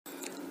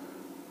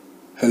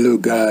Hello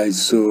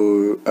guys,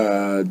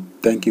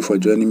 thank you for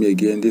joining me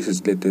again. This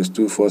is latest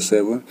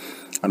 247,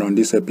 and on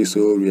this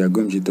episode we are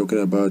going to be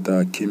talking about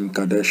Kim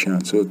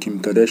Kardashian. So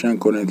Kim Kardashian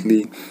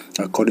currently,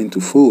 according to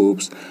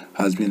Forbes,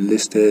 has been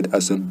listed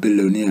as a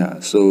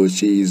billionaire. So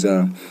she's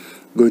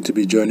going to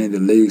be joining the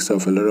list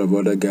of a lot of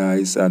other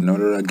guys and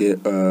other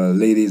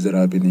ladies that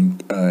have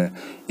been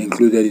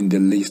included in the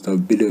list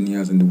of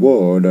billionaires in the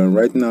world. And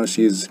right now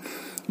she's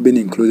been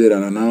included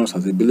and announced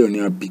as a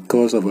billionaire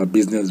because of her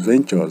business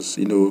ventures.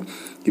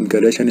 Kim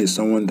Kardashian is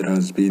someone that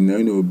has been,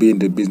 been in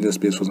the business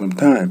space for some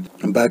time.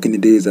 And back in the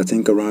days, I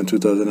think around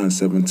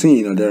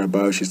 2017 or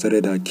thereabouts, she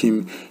started her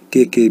Kim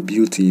KK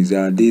Beauties.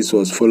 This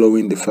was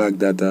following the fact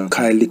that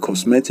Kylie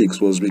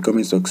Cosmetics was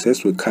becoming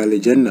successful. Kylie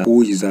Jenner,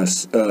 who is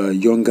her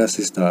younger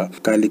sister,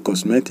 Kylie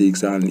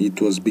Cosmetics, and it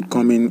was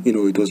becoming,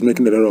 it was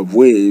making a lot of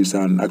waves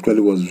and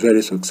actually was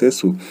very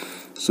successful.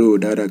 So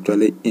that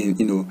actually,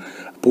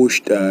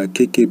 pushed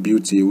KK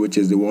Beauty, which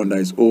is the one that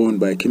is owned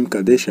by Kim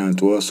Kardashian,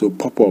 to also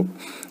pop up.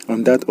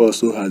 And that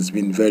also has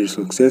been very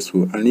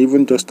successful. And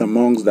even just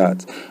amongst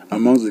the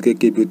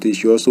KK Beauty,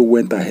 she also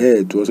went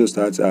ahead to also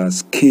start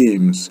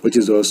Skims, which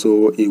is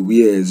also a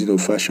wears,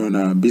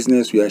 fashion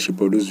business where she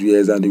produces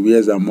wears, and the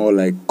wears are more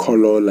like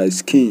color, like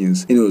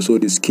skins. So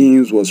the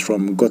skins was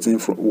gotten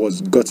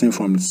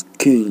from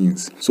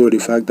skins. So the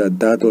fact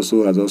that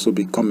also has also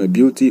become a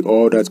beauty,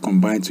 all that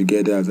combined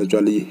together has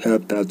actually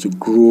helped her to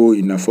grow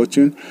in her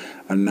fortune,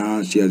 and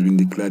now she has been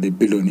declared a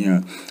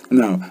billionaire.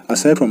 Now,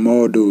 aside from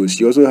all those,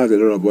 she also has a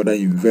lot of other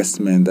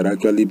investment that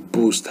actually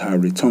boost her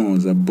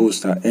returns, and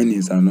boost her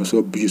earnings, and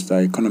also boost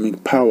her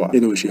economic power.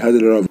 She has a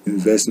lot of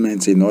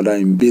investments in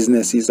other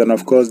businesses, and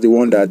of course the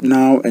one that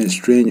now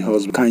estranged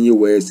husband Kanye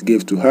West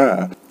gave to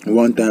her.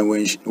 One time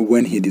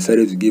when he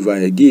decided to give her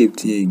a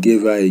gift, he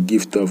gave her a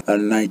gift of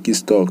Nike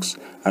stocks,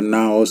 and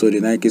now also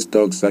the Nike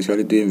stocks is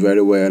actually doing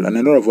very well, and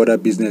a lot of other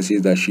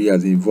businesses that she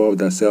has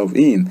involved herself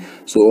in.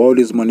 So all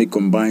this money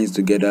combines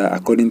together,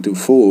 according to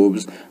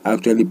Forbes,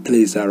 actually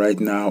place her right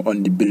now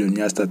on the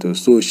billionaire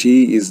status. So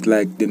she is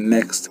like the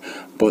next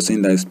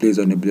person that is placed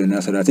on the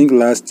billionaire status. I think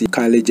last year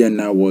Kylie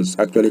Jenner was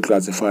actually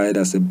classified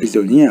as a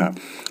billionaire,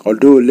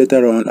 although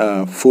later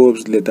on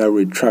Forbes later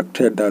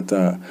retracted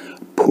that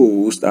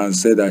post and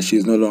said that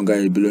she's no longer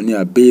a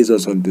billionaire based on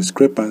some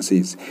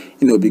discrepancies,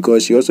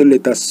 because she also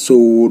later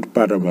sold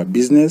part of her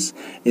business,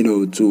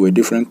 to a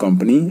different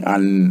company,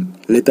 and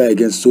later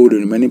again sold the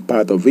remaining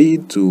part of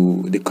it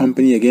to the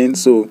company again.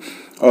 So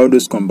all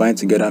those combined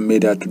together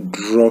made her to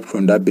drop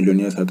from that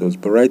billionaire status.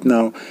 But right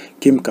now,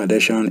 Kim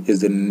Kardashian is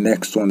the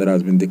next one that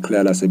has been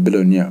declared as a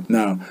billionaire.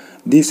 Now,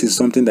 this is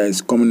something that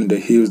is coming in the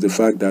heels. The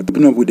fact that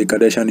Keeping Up with the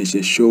Kardashian is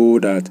a show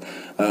that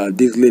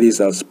these ladies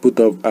have put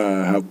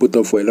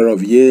up for a lot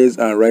of years,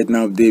 and right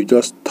now they've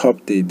just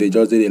topped it. They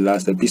just did the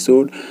last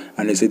episode,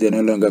 and they say they're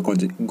no longer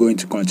going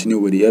to continue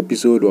with the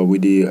episode or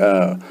with the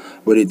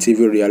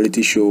TV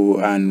reality show.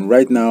 And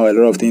right now, a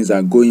lot of things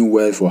are going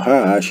well for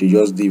her. She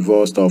just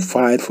divorced or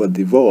filed for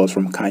divorce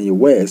from Kanye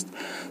West.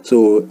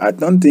 So I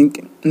don't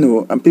think,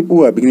 and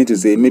people are beginning to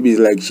say maybe it's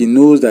like she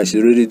knows that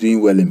she's already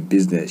doing well in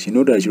business. She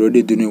knows that she's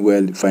already doing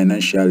well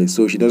financially,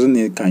 so she doesn't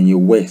need Kanye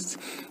West.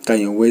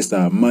 Kanye West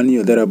money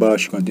or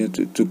thereabouts. She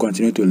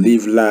continue to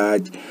live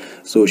large,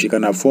 so she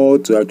can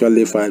afford to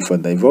actually file for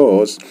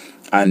divorce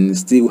and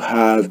still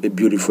have a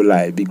beautiful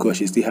life, because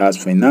she still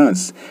has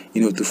finance,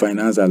 to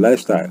finance her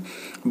lifestyle.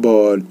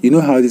 But you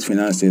know how these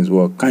finance things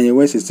work. Kanye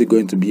West is still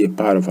going to be a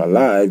part of her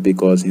life,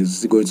 because he's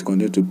still going to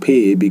continue to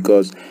pay,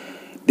 because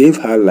they've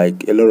had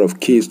like a lot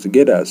of kids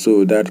together.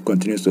 So that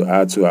continues to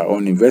add to our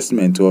own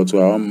investment or to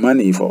our own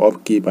money for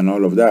upkeep and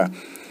all of that.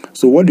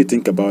 So what do you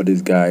think about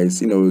this, guys?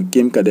 Kim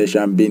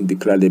Kardashian being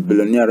declared a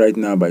billionaire right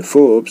now by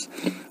Forbes,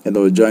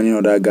 joining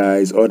other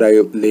guys,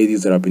 other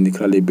ladies that have been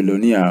declared a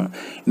billionaire.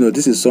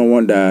 This is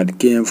someone that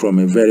came from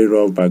a very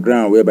rough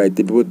background, whereby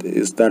people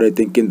started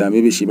thinking that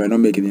maybe she might not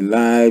make it in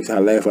life.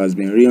 Her life has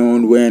been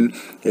ruined when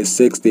a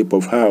sex tape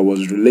of her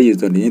was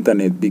released on the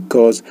internet,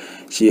 because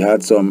she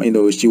had some,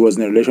 she was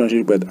in a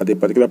relationship at a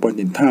particular point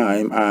in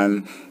time,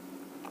 and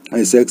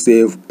the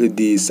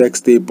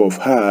sex tape of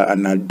her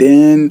and her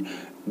then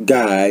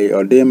guy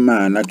or the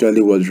man actually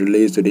was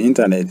released to the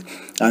internet.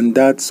 And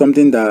that's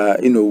something that,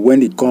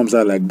 when it comes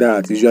out like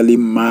that, usually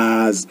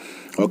mars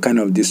or kind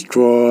of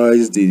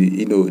destroys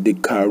the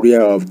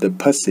career of the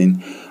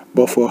person.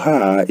 But for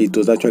her, it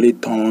was actually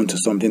turned to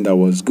something that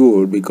was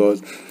good,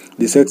 because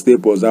the sex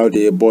tape was out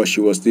there, but she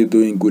was still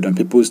doing good, and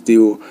people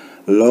still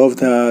loved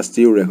her,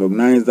 still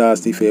recognized her,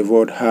 still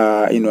favored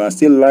her, and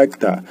still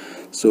liked her.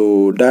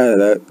 So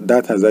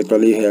that has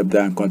actually helped her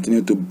and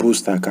continued to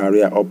boost her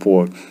career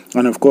upward.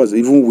 And of course,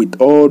 even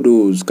with all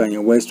those,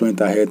 Kanye West went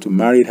ahead to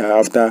marry her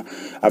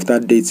after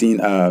dating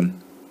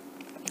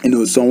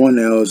someone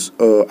else,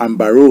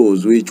 Amber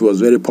Rose, which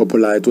was very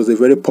popular. It was a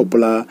very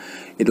popular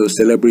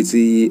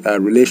celebrity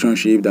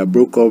relationship that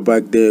broke up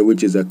back there,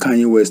 which is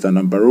Kanye West and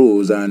Amber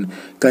Rose. And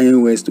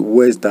Kanye West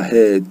went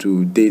ahead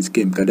to date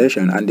Kim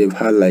Kardashian, and they've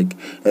had like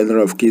a lot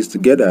of kids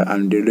together,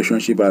 and the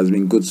relationship has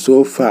been good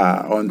so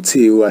far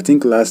until I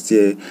think last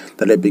year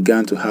that they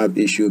began to have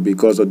issue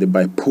because of the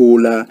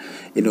bipolar,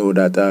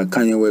 that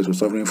Kanye West was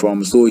suffering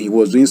from. So he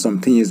was doing some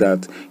things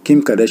that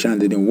Kim Kardashian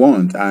didn't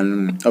want,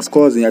 and of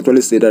course he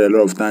actually said that a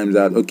lot of times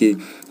that okay,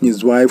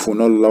 his wife will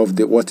not love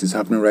what is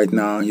happening right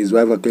now. His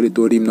wife actually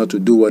told him not to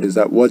do what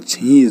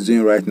he is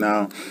doing right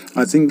now.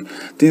 I think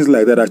things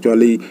like that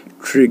actually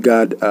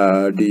triggered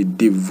the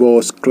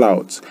divorce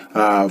clouds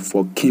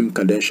for Kim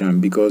Kardashian,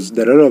 because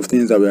there are a lot of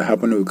things that were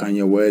happening with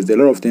Kanye West. There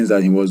are a lot of things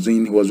that he was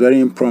doing. He was very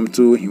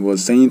impromptu. He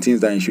was saying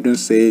things that he shouldn't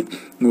say.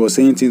 He was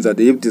saying things that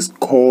they've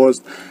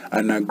discussed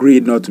and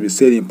agreed not to be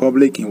said in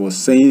public. He was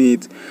saying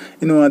it,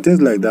 and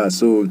things like that.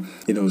 So,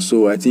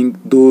 so I think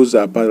those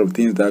are part of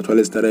things that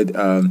actually started,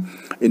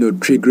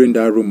 triggering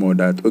that rumor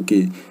that,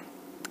 okay,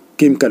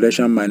 Kim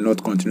Kardashian might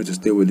not continue to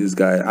stay with this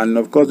guy. And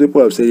of course,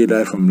 people have said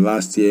that from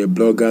last year.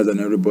 Bloggers and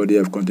everybody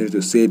have continued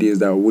to say this,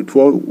 that with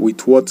what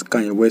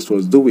Kanye West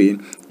was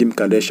doing, Kim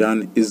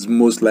Kardashian is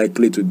most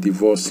likely to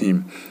divorce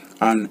him.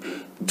 And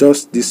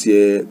just this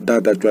year,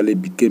 that actually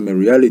became a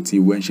reality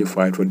when she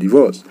filed for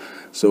divorce.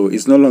 So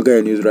it's no longer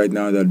a news right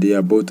now that they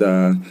are both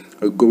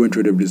going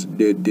through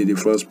the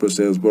divorce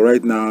process. But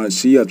right now,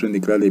 she has been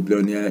declared a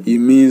billionaire. It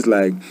means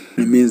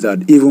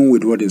that even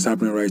with what is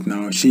happening right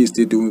now, she is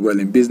still doing well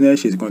in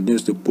business. She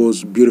continues to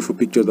post beautiful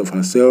pictures of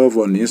herself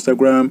on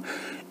Instagram.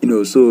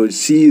 So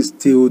she is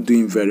still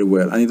doing very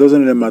well. And it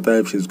doesn't really matter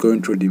if she's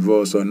going through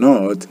divorce or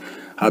not.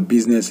 Her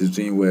business is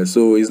doing well.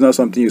 So it's not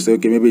something you say,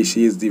 okay, maybe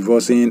she is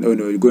divorcing,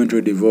 going through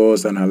a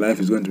divorce and her life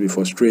is going to be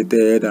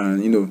frustrated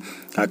and,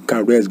 her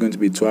career is going to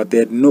be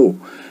thwarted. No,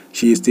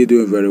 she is still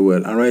doing very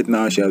well. And right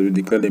now, she has been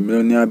declared a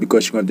millionaire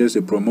because she continues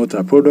to promote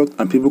her product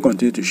and people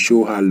continue to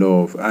show her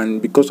love.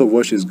 And because of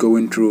what she's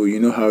going through, you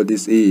know how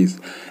this is.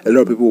 A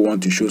lot of people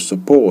want to show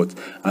support.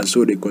 And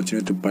so they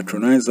continue to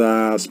patronize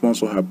her,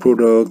 sponsor her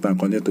product, and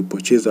continue to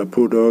purchase her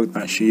product.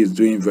 And she is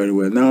doing very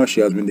well. Now,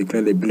 she has been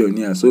declared a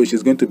billionaire. So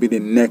she's going to be the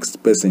next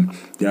person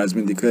that has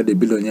been declared a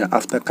billionaire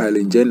after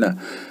Kylie Jenner.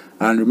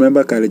 And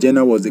remember, Kylie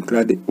Jenner was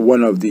declared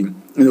one of the,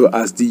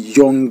 as the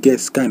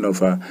youngest kind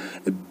of a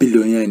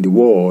billionaire in the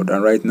world.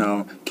 And right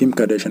now, Kim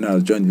Kardashian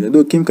has joined it.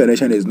 Though Kim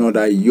Kardashian is not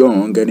that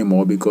young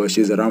anymore because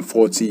she's around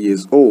 40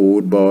 years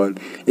old. But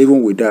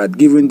even with that,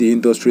 given the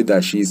industry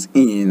that she's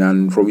in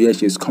and from where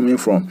she's coming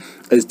from,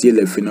 it's still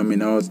a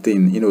phenomenal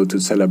thing, to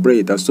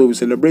celebrate. And so we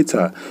celebrate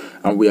her.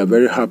 And we are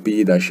very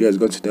happy that she has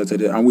got to that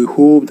status. And we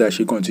hope that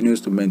she continues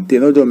to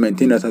maintain, not just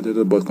maintain that status,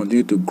 but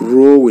continue to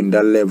grow in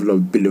that level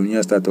of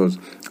billionaire status.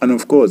 And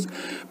of course,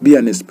 be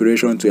an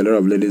inspiration to a lot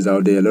of ladies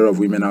out there, a lot of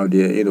women out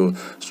there,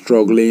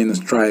 struggling,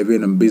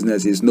 striving in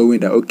businesses,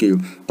 knowing that, okay,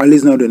 at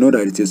least now they know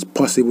that it is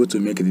possible to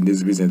make it in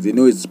this business. They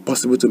know it's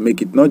possible to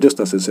make it not just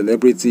as a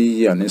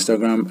celebrity, an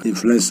Instagram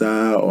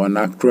influencer, or an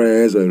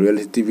actress, or a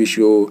reality TV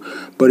show,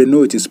 but they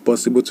know it is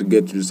possible to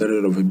get to the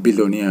status of a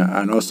billionaire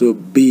and also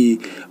be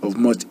of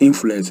much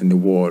influence in the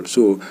world.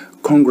 So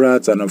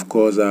congrats, and of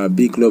course a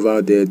big love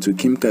out there to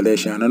Kim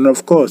Kardashian, and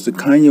of course to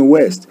Kanye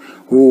West,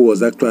 who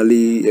was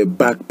actually a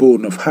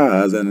backbone of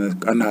hers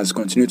and has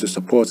continued to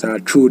support her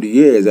through the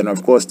years, and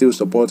of course still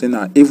supporting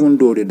her even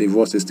though the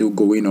divorce is still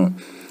going on.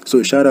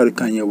 So shout out to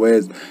Kanye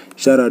West,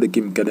 shout out to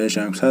Kim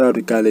Kardashian, shout out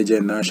to Kylie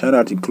Jenner, shout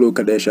out to Khloe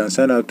Kardashian,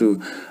 shout out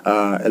to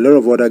a lot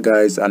of other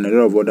guys and a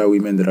lot of other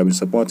women that have been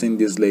supporting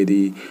this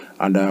lady.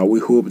 And we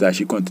hope that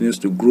she continues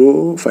to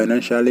grow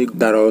financially,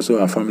 that also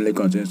her family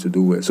continues to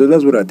do well. So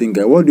that's what I think.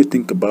 What do you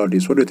think about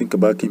this? What do you think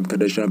about Kim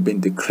Kardashian being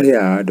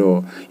declared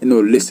or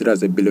listed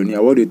as a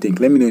billionaire? What do you think?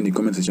 Let me know in the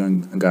comment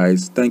section,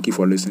 guys. Thank you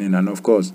for listening, and of course,